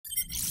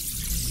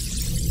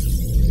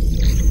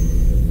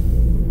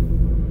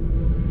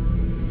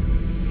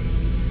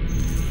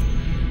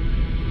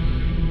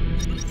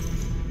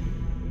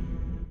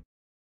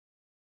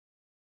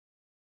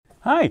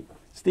Hi,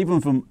 Stephen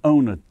from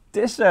Owner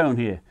Disown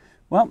here.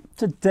 Well,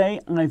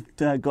 today I've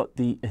got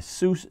the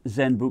Asus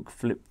Zenbook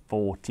Flip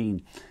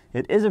 14.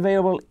 It is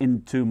available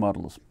in two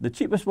models. The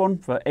cheapest one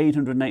for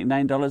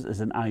 $899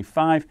 is an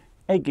i5,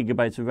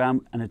 8GB of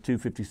RAM and a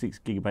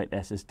 256GB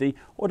SSD,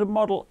 or the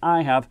model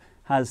I have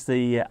has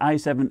the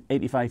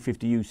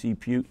i7-8550U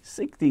CPU,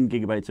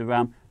 16GB of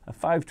RAM, a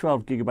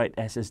 512GB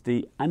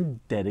SSD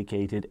and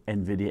dedicated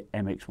NVIDIA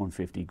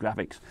MX150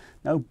 graphics.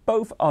 Now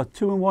both are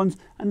 2-in-1s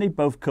and they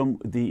both come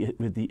with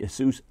the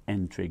Asus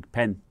Ntrig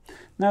Pen.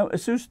 Now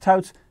Asus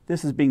touts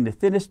this as being the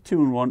thinnest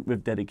 2-in-1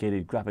 with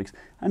dedicated graphics,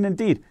 and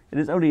indeed it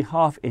is only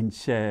 ½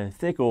 inch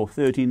thick or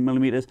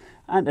 13mm,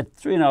 and at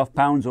 3.5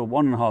 pounds or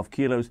 1.5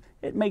 kilos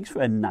it makes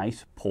for a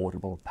nice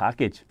portable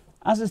package.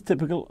 As is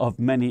typical of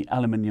many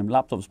aluminium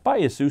laptops by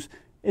Asus,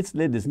 its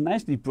lid is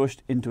nicely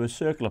brushed into a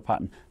circular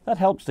pattern that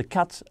helps to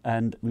catch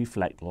and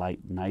reflect light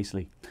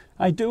nicely.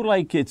 I do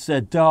like its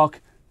dark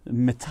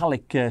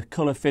metallic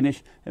colour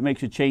finish. It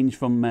makes a change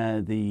from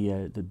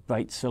the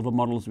bright silver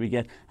models we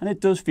get, and it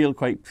does feel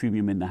quite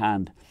premium in the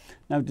hand.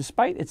 Now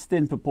despite its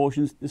thin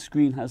proportions, the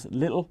screen has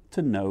little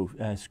to no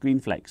screen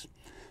flex.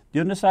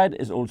 The underside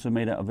is also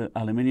made out of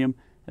aluminium.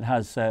 It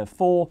has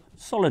 4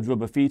 solid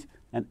rubber feet,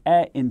 an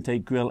air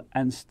intake grille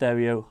and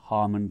stereo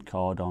Harman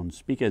Kardon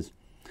speakers.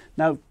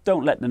 Now,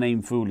 don't let the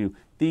name fool you.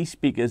 These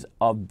speakers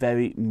are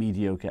very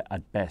mediocre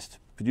at best,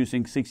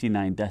 producing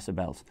 69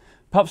 decibels.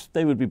 Perhaps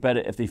they would be better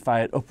if they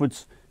fired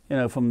upwards,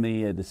 from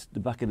the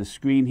back of the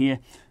screen here.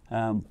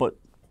 But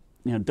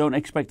don't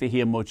expect to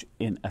hear much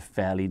in a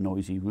fairly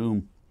noisy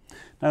room.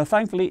 Now,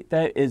 thankfully,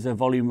 there is a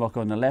volume rocker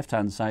on the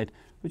left-hand side,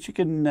 which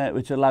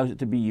allows it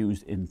to be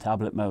used in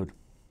tablet mode.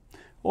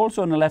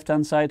 Also on the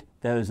left-hand side,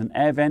 there is an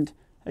air vent,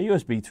 a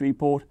USB 3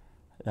 port,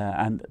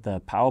 and the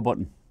power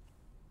button.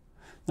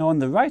 Now on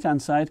the right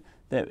hand side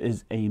there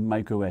is a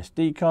micro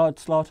SD card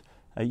slot,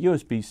 a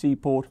USB-C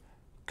port,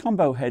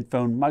 combo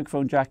headphone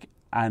microphone jack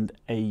and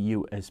a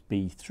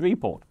USB 3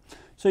 port.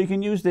 So you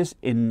can use this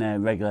in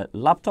regular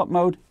laptop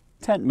mode,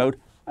 tent mode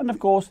and of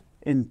course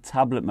in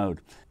tablet mode.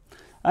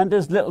 And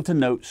there's little to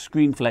no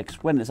screen flex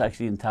when it's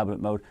actually in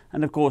tablet mode,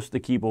 and of course the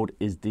keyboard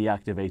is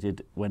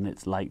deactivated when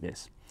it's like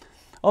this.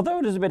 Although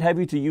it is a bit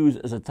heavy to use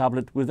as a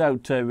tablet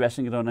without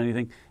resting it on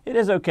anything, it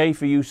is okay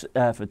for use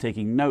for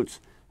taking notes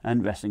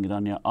and resting it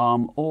on your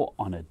arm or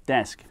on a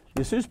desk.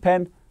 The Asus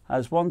Pen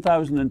has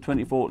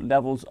 1024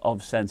 levels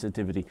of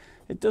sensitivity.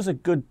 It does a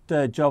good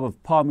job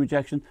of palm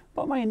rejection,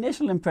 but my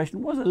initial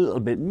impression was a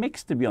little bit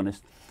mixed, to be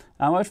honest.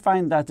 I would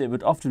find that it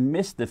would often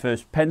miss the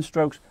first pen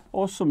strokes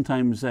or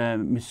sometimes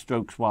miss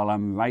strokes while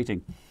I'm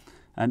writing.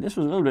 And this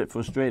was a little bit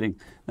frustrating.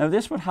 Now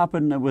this would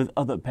happen with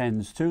other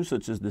pens too,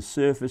 such as the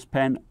Surface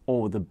Pen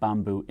or the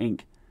Bamboo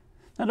Ink.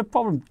 Now the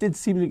problem did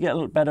seem to get a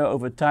little better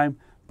over time,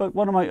 but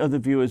one of my other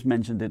viewers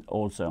mentioned it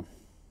also.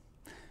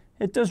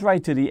 It does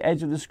write to the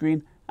edge of the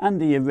screen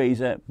and the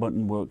eraser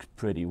button works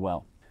pretty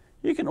well.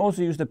 You can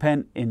also use the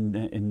pen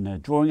in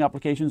drawing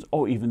applications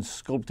or even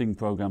sculpting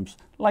programs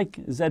like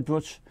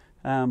ZBrush,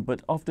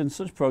 but often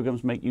such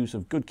programs make use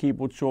of good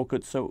keyboard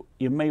shortcuts, so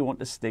you may want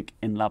to stick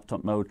in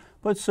laptop mode,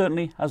 but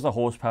certainly has the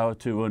horsepower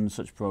to run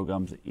such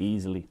programs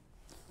easily.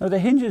 Now the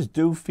hinges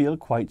do feel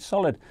quite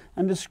solid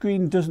and the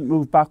screen doesn't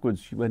move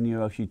backwards when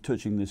you're actually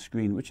touching the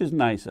screen, which is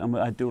nice, and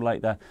I do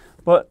like that,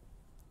 but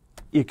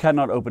you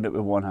cannot open it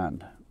with one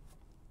hand.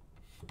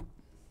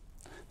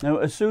 Now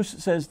Asus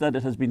says that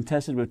it has been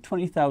tested with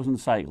 20,000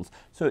 cycles,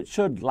 so it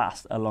should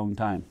last a long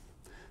time.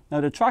 Now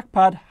the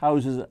trackpad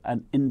houses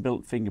an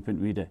inbuilt fingerprint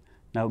reader,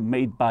 now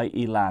made by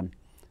Elan.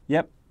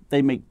 Yep,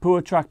 they make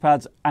poor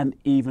trackpads and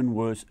even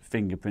worse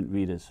fingerprint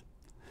readers.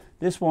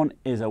 This one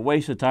is a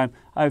waste of time.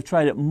 I've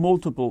tried it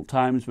multiple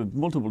times with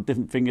multiple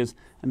different fingers,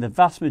 and the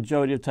vast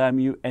majority of time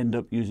you end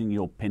up using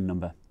your PIN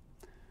number.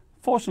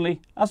 Fortunately,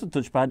 as a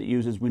touchpad it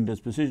uses Windows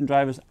Precision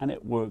drivers and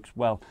it works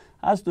well,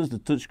 as does the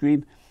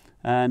touchscreen,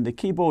 and the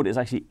keyboard is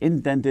actually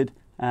indented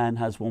and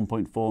has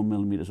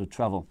 1.4mm of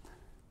travel.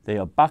 They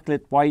are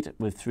backlit white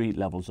with 3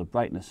 levels of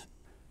brightness.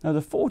 Now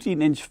the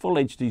 14-inch Full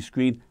HD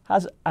screen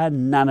has a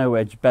nano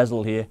edge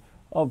bezel here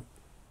of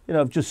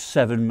just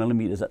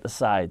 7mm at the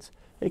sides.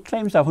 It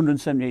claims to have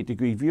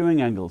 178-degree viewing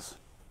angles,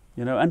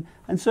 and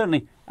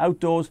certainly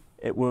outdoors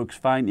it works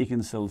fine. You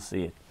can still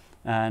see it,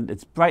 and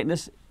its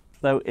brightness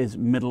though is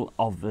middle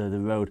of the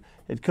road.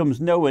 It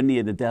comes nowhere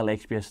near the Dell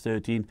XPS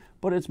 13,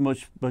 but it's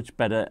much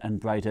better and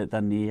brighter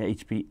than the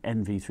HP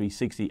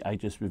NV360 I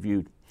just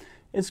reviewed.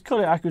 Its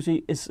color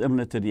accuracy is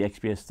similar to the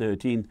XPS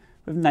 13,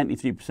 with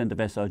 93% of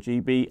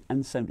sRGB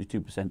and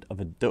 72% of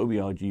Adobe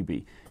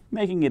RGB,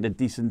 making it a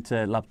decent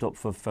laptop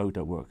for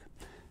photo work.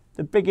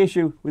 The big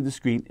issue with the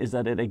screen is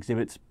that it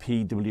exhibits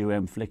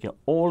PWM flicker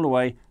all the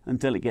way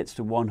until it gets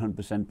to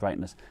 100%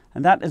 brightness,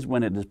 and that is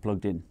when it is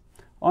plugged in.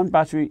 On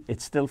battery,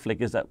 it still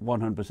flickers at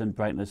 100%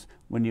 brightness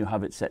when you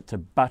have it set to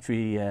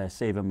battery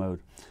saver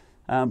mode,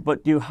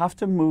 but you have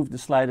to move the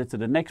slider to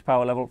the next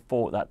power level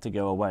for that to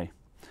go away.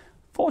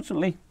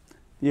 Fortunately,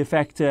 the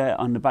effect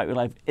on the battery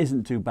life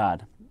isn't too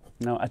bad.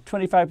 Now at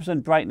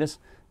 25% brightness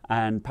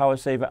and power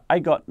saver, I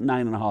got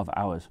 9.5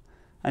 hours.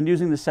 And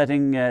using the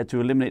setting to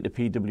eliminate the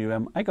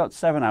PWM, I got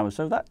 7 hours,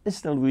 so that is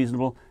still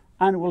reasonable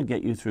and will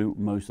get you through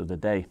most of the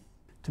day.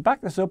 To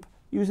back this up,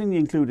 using the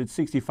included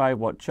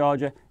 65-watt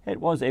charger,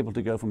 it was able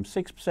to go from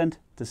 6%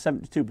 to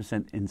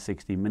 72% in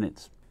 60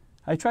 minutes.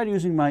 I tried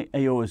using my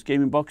Aorus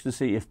gaming box to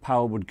see if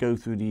power would go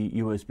through the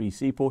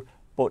USB-C port,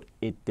 but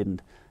it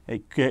didn't.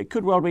 It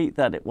could well be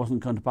that it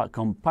wasn't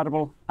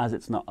compatible, as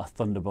it's not a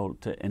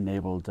Thunderbolt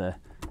enabled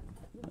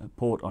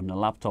port on the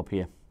laptop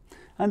here.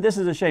 And this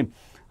is a shame.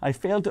 I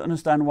failed to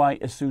understand why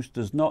Asus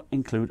does not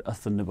include a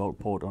Thunderbolt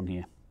port on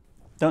here.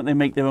 Don't they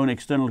make their own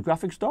external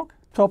graphics dock?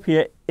 Top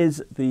here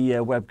is the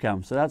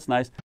webcam, so that's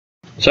nice.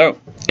 So,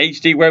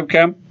 HD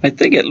webcam. I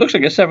think it looks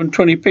like a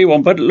 720p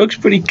one, but it looks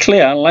pretty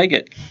clear. I like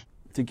it.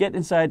 To get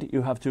inside,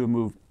 you have to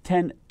remove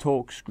 10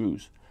 Torx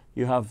screws.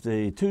 You have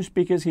the 2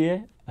 speakers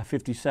here, a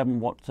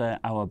 57 watt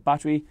hour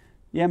battery.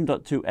 The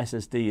M.2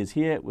 SSD is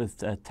here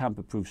with a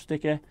tamper-proof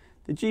sticker.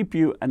 The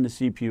GPU and the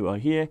CPU are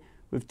here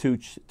with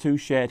two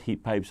shared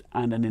heat pipes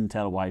and an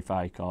Intel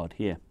Wi-Fi card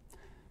here.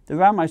 The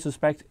RAM, I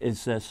suspect,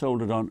 is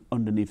soldered on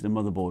underneath the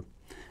motherboard.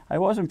 I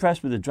was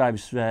impressed with the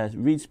drive's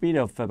read speed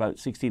of about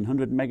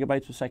 1600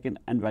 megabytes per second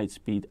and write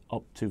speed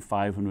up to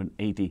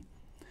 580.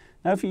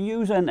 Now, if you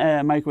use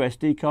a micro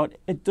SD card,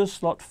 it does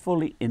slot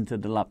fully into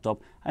the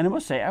laptop, and I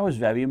must say I was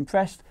very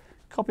impressed.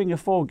 Copying a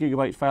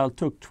 4GB file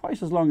took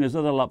twice as long as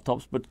other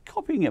laptops, but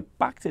copying it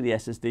back to the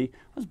SSD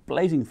was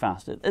blazing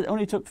fast. It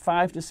only took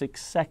 5 to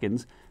 6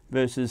 seconds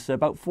versus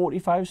about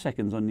 45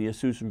 seconds on the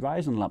Asus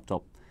Ryzen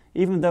laptop,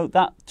 even though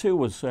that too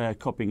was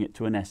copying it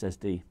to an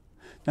SSD.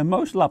 Now,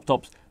 most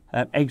laptops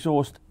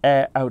exhaust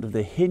air out of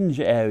the hinge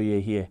area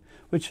here,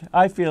 which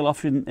I feel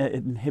often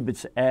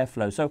inhibits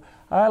airflow. So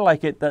I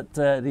like it that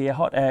the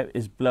hot air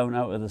is blown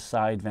out of the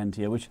side vent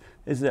here, which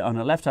is on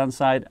the left-hand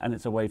side, and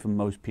it's away from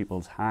most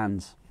people's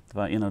hands.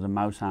 You know, the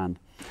mouse hand.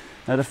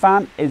 Now the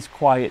fan is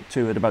quiet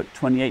too at about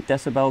 28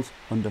 decibels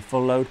under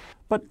full load,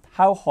 but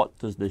how hot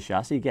does the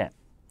chassis get?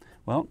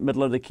 Well,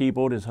 middle of the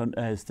keyboard is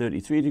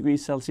 33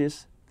 degrees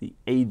Celsius. The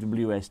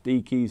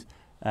AWSD keys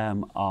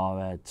are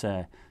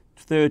at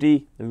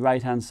 30, the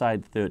right hand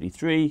side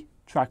 33,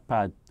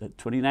 trackpad at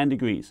 29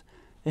 degrees.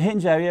 The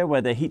hinge area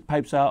where the heat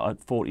pipes are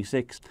at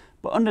 46,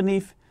 but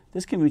underneath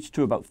this can reach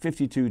to about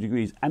 52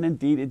 degrees, and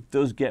indeed it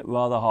does get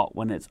rather hot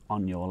when it's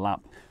on your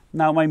lap.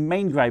 Now, my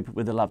main gripe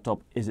with the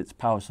laptop is its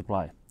power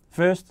supply.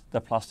 First,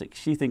 the plastic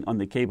sheathing on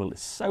the cable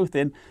is so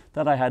thin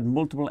that I had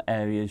multiple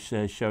areas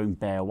showing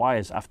bare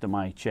wires after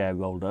my chair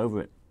rolled over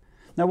it.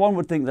 Now, one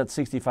would think that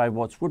 65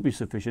 watts would be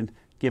sufficient,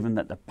 given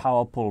that the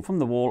power pull from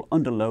the wall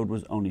under load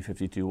was only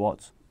 52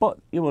 watts. But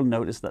you will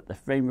notice that the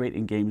frame rate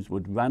in games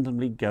would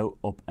randomly go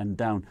up and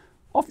down,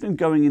 often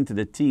going into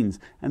the teens,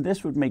 and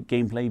this would make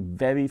gameplay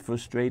very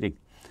frustrating.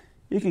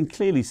 You can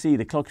clearly see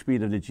the clock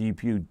speed of the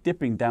GPU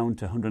dipping down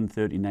to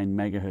 139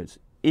 MHz,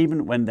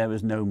 even when there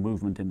is no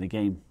movement in the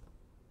game.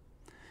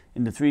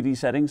 In the 3D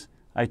settings,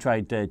 I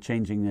tried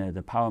changing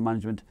the power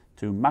management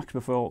to max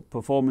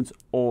performance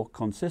or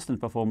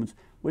consistent performance,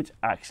 which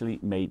actually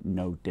made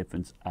no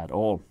difference at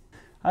all.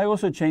 I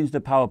also changed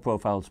the power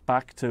profiles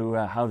back to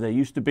how they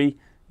used to be,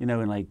 you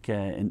know,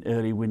 in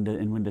early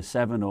Windows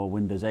 7 or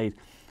Windows 8.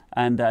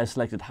 And I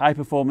selected high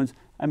performance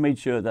and made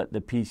sure that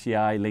the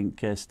PCI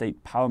Link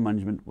state power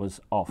management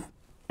was off.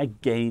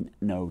 Again,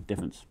 no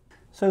difference.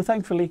 So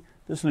thankfully,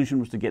 the solution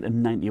was to get a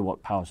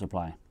 90-watt power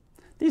supply.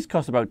 These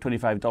cost about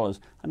 $25,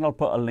 and I'll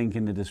put a link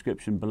in the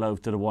description below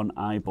to the one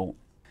I bought.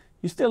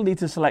 You still need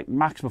to select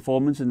max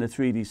performance in the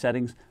 3D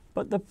settings,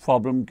 but the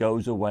problem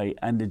goes away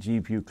and the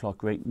GPU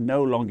clock rate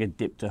no longer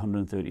dipped to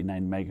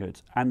 139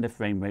 MHz, and the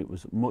frame rate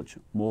was much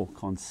more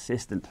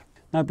consistent.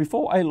 Now,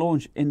 before I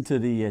launch into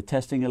the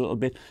testing a little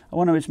bit, I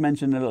want to just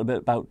mention a little bit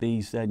about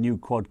these new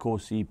quad-core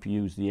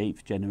CPUs, the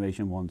 8th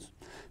generation ones.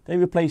 They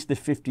replaced the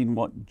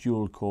 15-watt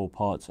dual-core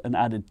parts and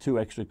added 2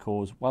 extra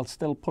cores while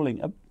still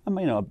pulling a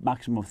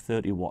maximum of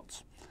 30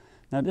 watts.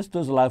 Now, this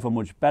does allow for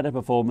much better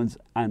performance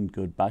and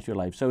good battery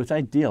life, so it's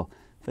ideal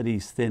for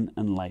these thin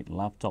and light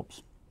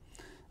laptops.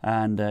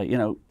 And,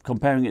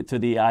 comparing it to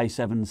the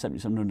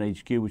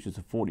i7-7700HQ, which is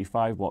a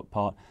 45-watt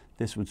part,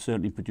 this would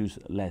certainly produce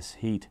less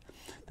heat.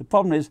 The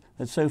problem is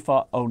that so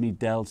far only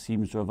Dell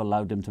seems to have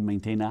allowed them to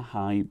maintain a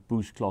high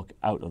boost clock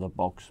out of the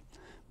box.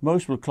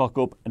 Most will clock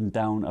up and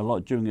down a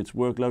lot during its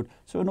workload,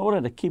 so in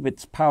order to keep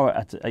its power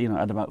at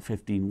about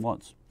 15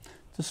 watts.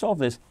 To solve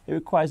this, it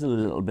requires a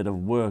little bit of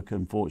work,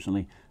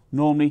 unfortunately.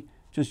 Normally,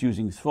 just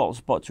using throttle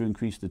spot to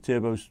increase the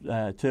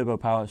turbo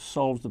power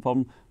solves the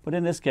problem, but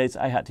in this case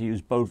I had to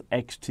use both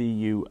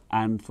XTU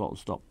and throttle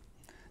stop.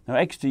 Now,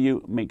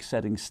 XTU makes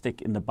settings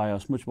stick in the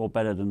BIOS much more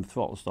better than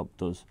throttle stop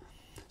does.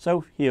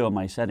 So here are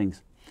my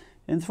settings.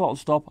 In throttle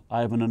stop,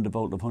 I have an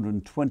undervolt of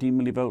 120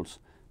 millivolts,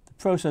 the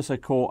processor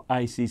core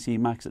ICC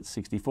max at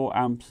 64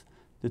 amps,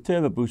 the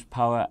turbo boost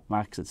power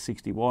max at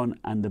 61,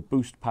 and the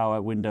boost power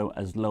window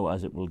as low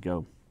as it will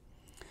go.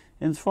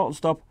 In throttle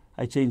stop,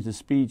 I changed the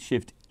speed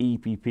shift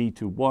EPP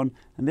to 1,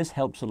 and this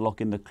helps to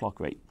lock in the clock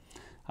rate.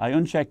 I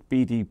unchecked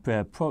BD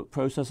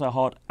processor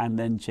hot and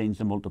then changed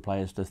the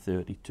multipliers to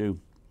 32.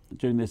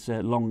 during this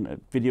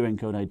long video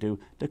encode I do,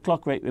 the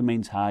clock rate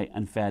remains high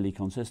and fairly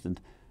consistent,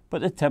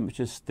 but the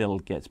temperature still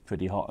gets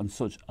pretty hot on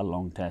such a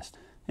long test.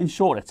 In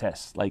shorter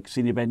tests, like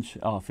Cinebench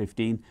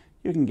R15,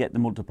 you can get the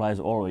multipliers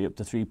all the way up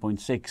to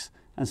 3.6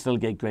 and still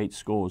get great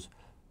scores,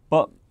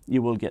 but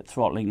you will get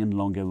throttling in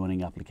longer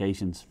running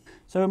applications.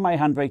 So in my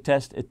handbrake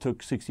test, it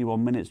took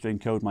 61 minutes to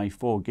encode my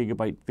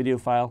 4GB video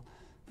file,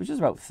 which is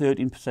about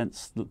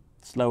 13%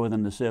 slower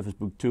than the Surface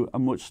Book 2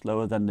 and much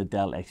slower than the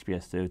Dell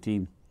XPS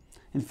 13.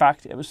 In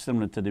fact, it was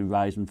similar to the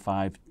Ryzen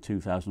 5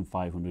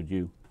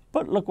 2500U.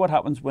 But look what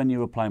happens when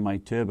you apply my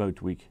turbo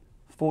tweak.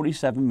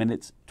 47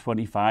 minutes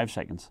 25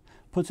 seconds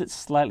puts it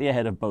slightly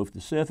ahead of both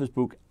the Surface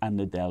Book and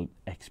the Dell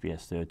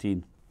XPS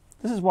 13.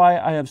 This is why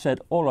I have said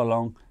all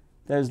along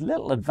there's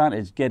little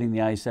advantage getting the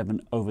i7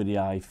 over the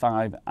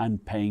i5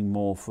 and paying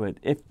more for it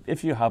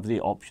if you have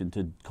the option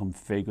to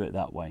configure it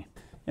that way.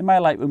 In my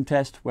Lightroom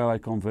test, where I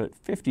convert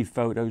 50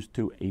 photos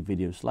to a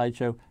video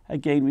slideshow,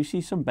 again we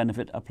see some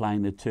benefit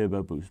applying the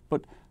turbo boost,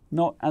 but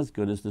not as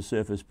good as the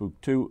Surface Book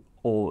 2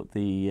 or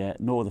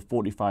nor the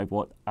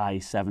 45-watt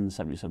i7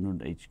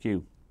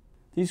 7700HQ.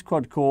 These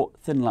quad-core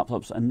thin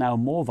laptops are now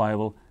more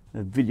viable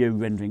video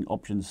rendering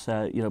options,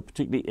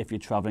 particularly if you're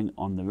traveling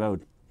on the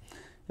road.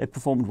 It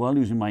performed well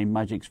using my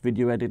Magix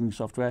video editing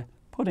software.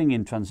 Putting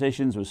in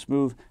transitions was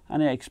smooth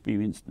and I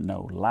experienced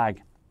no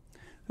lag.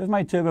 With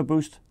my Turbo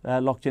Boost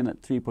locked in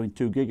at 3.2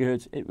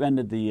 GHz, it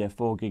rendered the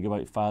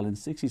 4GB file in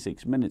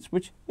 66 minutes,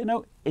 which,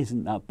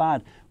 isn't that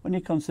bad when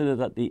you consider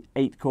that the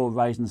 8-core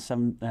Ryzen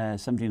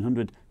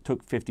 1700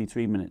 took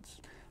 53 minutes.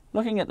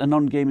 Looking at the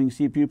non-gaming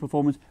CPU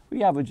performance,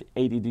 we average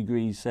 80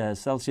 degrees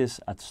Celsius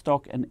at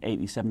stock and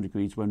 87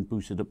 degrees when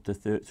boosted up to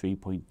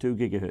 3.2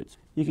 GHz.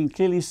 You can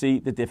clearly see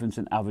the difference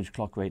in average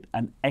clock rate,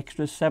 and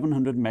extra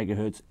 700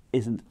 MHz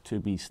isn't to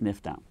be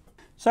sniffed at.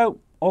 So,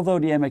 although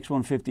the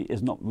MX150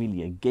 is not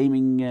really a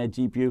gaming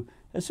GPU,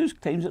 Asus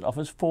claims it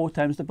offers 4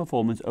 times the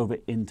performance over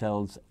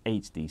Intel's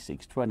HD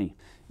 620.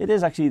 It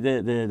is actually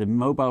the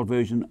mobile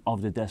version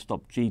of the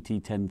desktop GT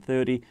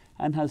 1030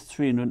 and has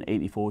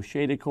 384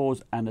 shader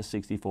cores and a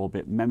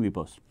 64-bit memory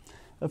bus.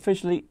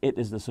 Officially, it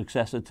is the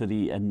successor to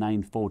the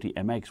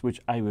 940MX, which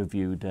I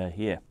reviewed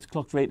here. Its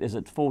clock rate is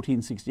at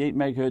 1468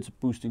 MHz,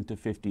 boosting to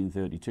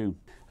 1532.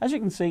 As you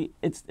can see,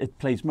 it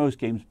plays most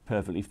games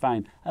perfectly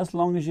fine, as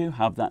long as you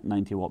have that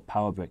 90-watt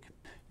power brick.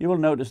 You will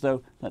notice,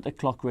 though, that the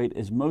clock rate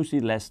is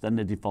mostly less than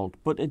the default,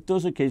 but it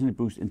does occasionally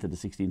boost into the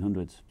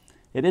 1600s.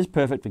 It is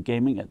perfect for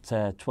gaming at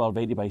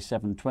 1280 by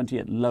 720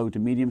 at low to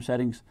medium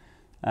settings.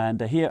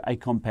 And here I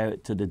compare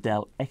it to the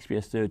Dell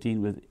XPS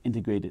 13 with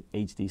integrated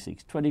HD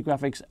 620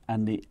 graphics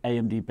and the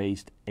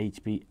AMD-based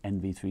HP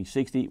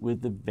NV360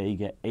 with the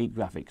Vega 8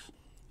 graphics.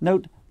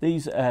 Note,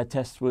 these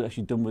tests were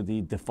actually done with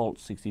the default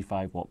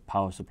 65-watt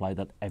power supply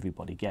that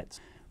everybody gets.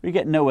 We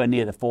get nowhere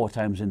near the 4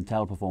 times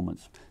Intel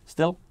performance.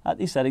 Still, at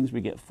these settings we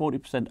get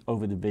 40%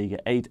 over the Vega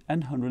 8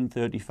 and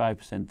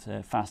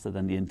 135% faster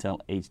than the Intel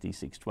HD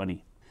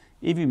 620.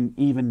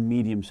 Even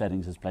medium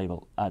settings is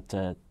playable at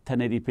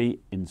 1080p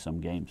in some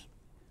games.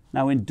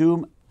 Now in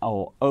Doom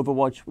or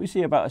Overwatch, we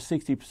see about a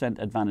 60%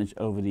 advantage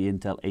over the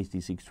Intel HD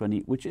 620,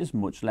 which is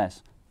much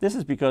less. This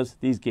is because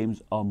these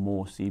games are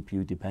more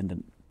CPU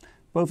dependent.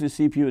 Both the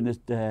CPU and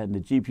the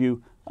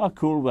GPU are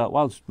cool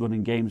whilst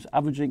running games,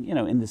 averaging,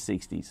 in the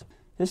 60s.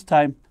 This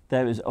time,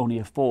 there is only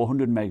a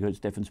 400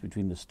 MHz difference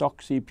between the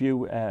stock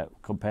CPU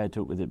compared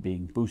to it with it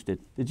being boosted.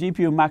 The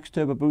GPU max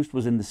turbo boost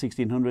was in the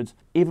 1600s.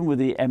 Even with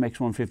the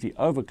MX150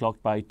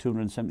 overclocked by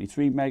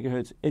 273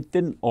 MHz, it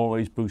didn't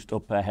always boost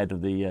up ahead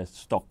of the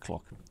stock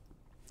clock.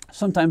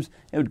 Sometimes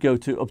it would go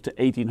to up to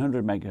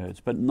 1800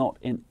 MHz, but not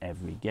in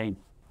every game.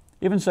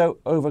 Even so,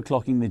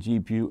 overclocking the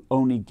GPU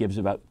only gives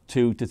about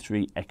 2 to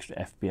 3 extra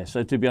FPS.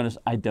 So to be honest,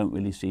 I don't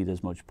really see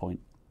there's much point.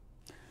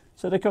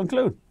 So to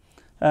conclude,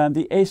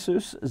 the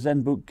Asus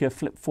Zenbook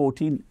Flip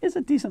 14 is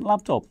a decent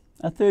laptop.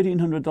 At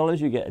 $1,300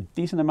 you get a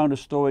decent amount of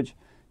storage,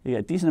 you get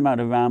a decent amount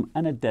of RAM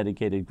and a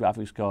dedicated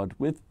graphics card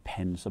with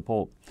pen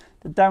support.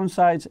 The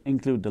downsides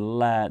include the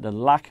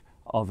lack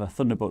of a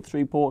Thunderbolt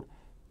 3 port,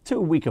 too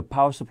weak a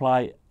power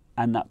supply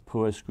and that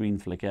poor screen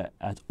flicker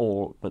at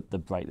all but the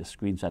brightest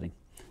screen setting.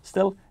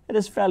 Still, it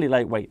is fairly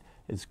lightweight.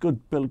 It's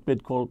good build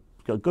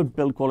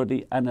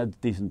quality and a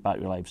decent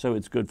battery life, so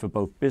it's good for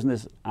both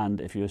business and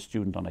if you're a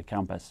student on a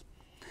campus.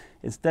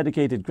 Its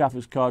dedicated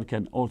graphics card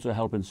can also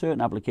help in certain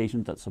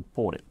applications that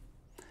support it.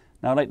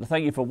 Now I'd like to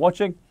thank you for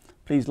watching.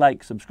 Please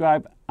like,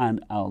 subscribe,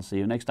 and I'll see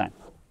you next time.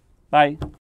 Bye.